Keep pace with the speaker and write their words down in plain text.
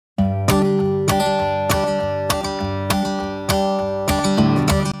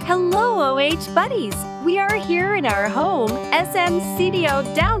beach buddies! We are here in our home SM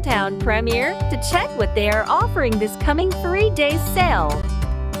CDO downtown premiere to check what they are offering this coming 3-day sale.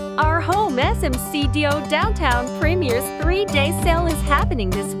 Our home SM CDO downtown premiere's 3-day sale is happening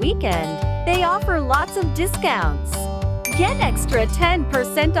this weekend. They offer lots of discounts. Get extra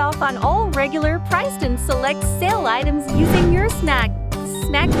 10% off on all regular priced and select sale items using your Snack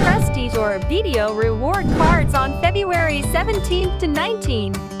Prestige or Video reward cards on February 17th to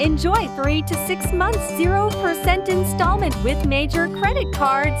 19th. Enjoy 3 to 6 months 0% installment with major credit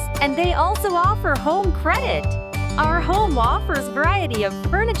cards, and they also offer home credit. Our home offers variety of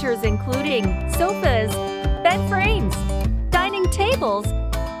furnitures including sofas, bed frames, dining tables,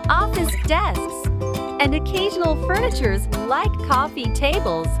 office desks, and occasional furnitures like coffee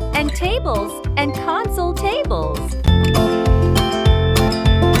tables and console tables.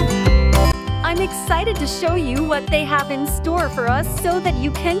 I'm excited to show you what they have in store for us so that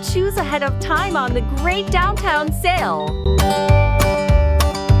you can choose ahead of time on the great downtown sale.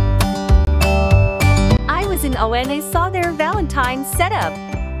 I was in OURHOME and saw their Valentine's setup.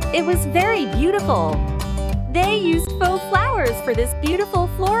 It was very beautiful. They used faux flowers for this beautiful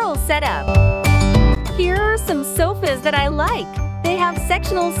floral setup. Here are some sofas that I like. They have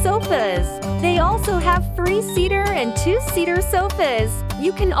sectional sofas. They also have 3-seater and 2-seater sofas.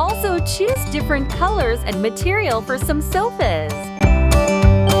 You can also choose different colors and material for some sofas.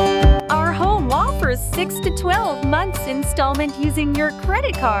 Our home offers 6 to 12 months installment using your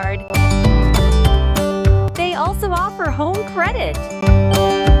credit card. They also offer home credit.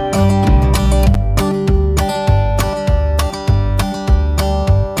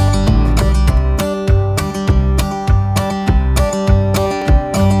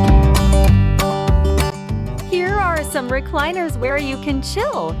 Some recliners where you can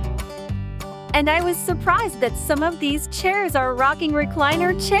chill. And I was surprised that some of these chairs are rocking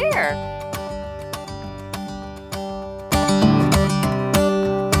recliner chair.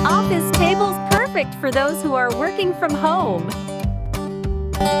 Office tables perfect for those who are working from home.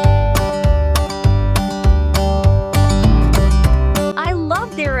 I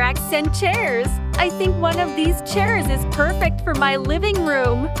love their accent chairs. I think one of these chairs is perfect for my living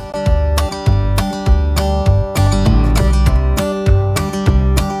room.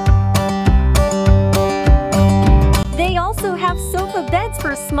 Have sofa beds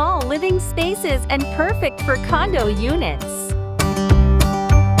for small living spaces and perfect for condo units.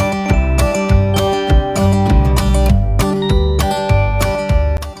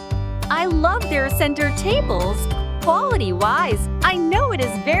 I love their center tables. Quality-wise, I know it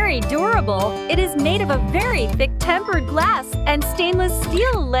is very durable. It is made of a very thick tempered glass and stainless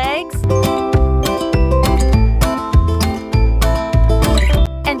steel legs.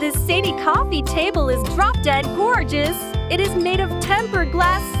 And this Sadie coffee table is drop-dead gorgeous. It is made of tempered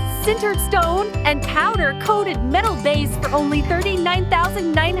glass, sintered stone, and powder-coated metal base for only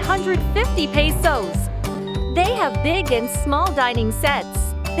 39,950 pesos. They have big and small dining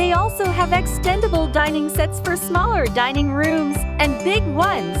sets. They also have extendable dining sets for smaller dining rooms and big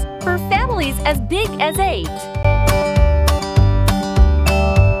ones for families as big as 8.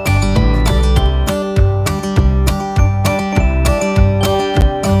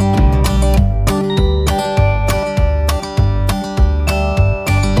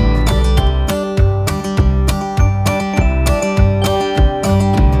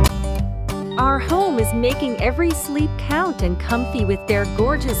 Making every sleep count and comfy with their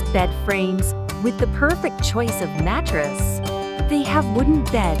gorgeous bed frames with the perfect choice of mattress. They have wooden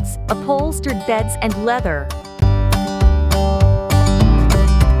beds, upholstered beds, and leather.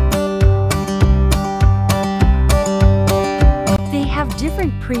 They have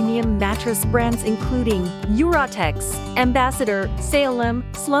different premium mattress brands including OURHOME, Ambassador, Salem,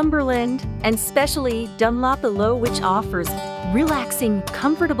 Slumberland, and specially Dunlop Below, which offers relaxing,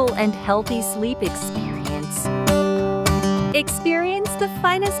 comfortable, and healthy sleep experience. Experience the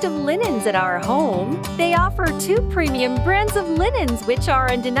finest of linens at our home. They offer 2 premium brands of linens which are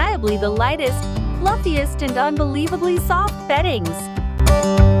undeniably the lightest, fluffiest, and unbelievably soft beddings.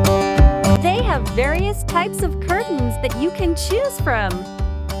 They have various types of curtains that you can choose from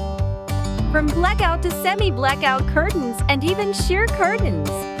blackout to semi-blackout curtains and even sheer curtains.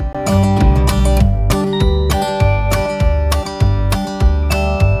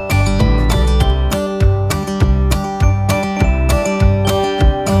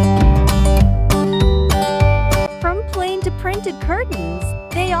 Printed curtains,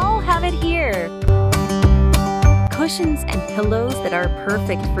 they all have it here. Cushions and pillows that are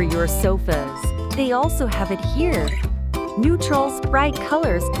perfect for your sofas. They also have it here. Neutrals, bright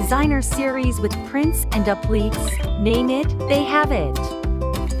colors, designer series with prints and appliques. Name it, they have it.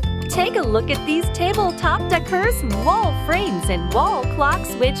 Take a look at these tabletop decors, wall frames, and wall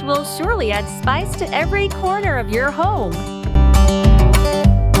clocks, which will surely add spice to every corner of your home.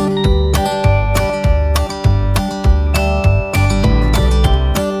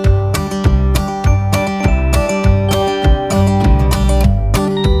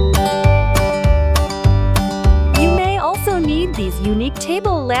 You may also need these unique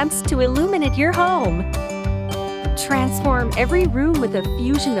table lamps to illuminate your home. Transform every room with a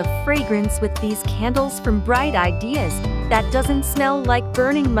fusion of fragrance with these candles from Bright Ideas that doesn't smell like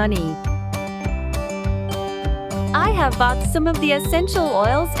burning money. I have bought some of the essential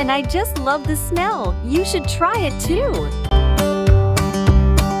oils and I just love the smell. You should try it too.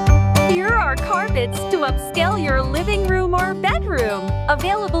 Here are carpets to upscale your living room or bedroom.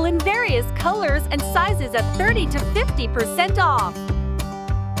 Available in various colors and sizes at 30 to 50% off.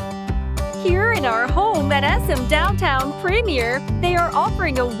 Here in our home at SM Downtown Premier, they are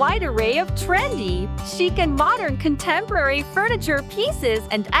offering a wide array of trendy, chic and modern contemporary furniture pieces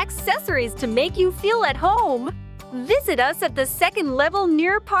and accessories to make you feel at home. Visit us at the second level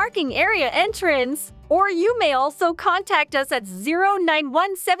near parking area entrance, or you may also contact us at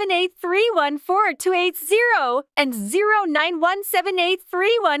 09178314-280 and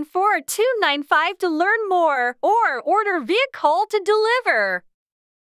 09178314-295 to learn more or order via call to deliver.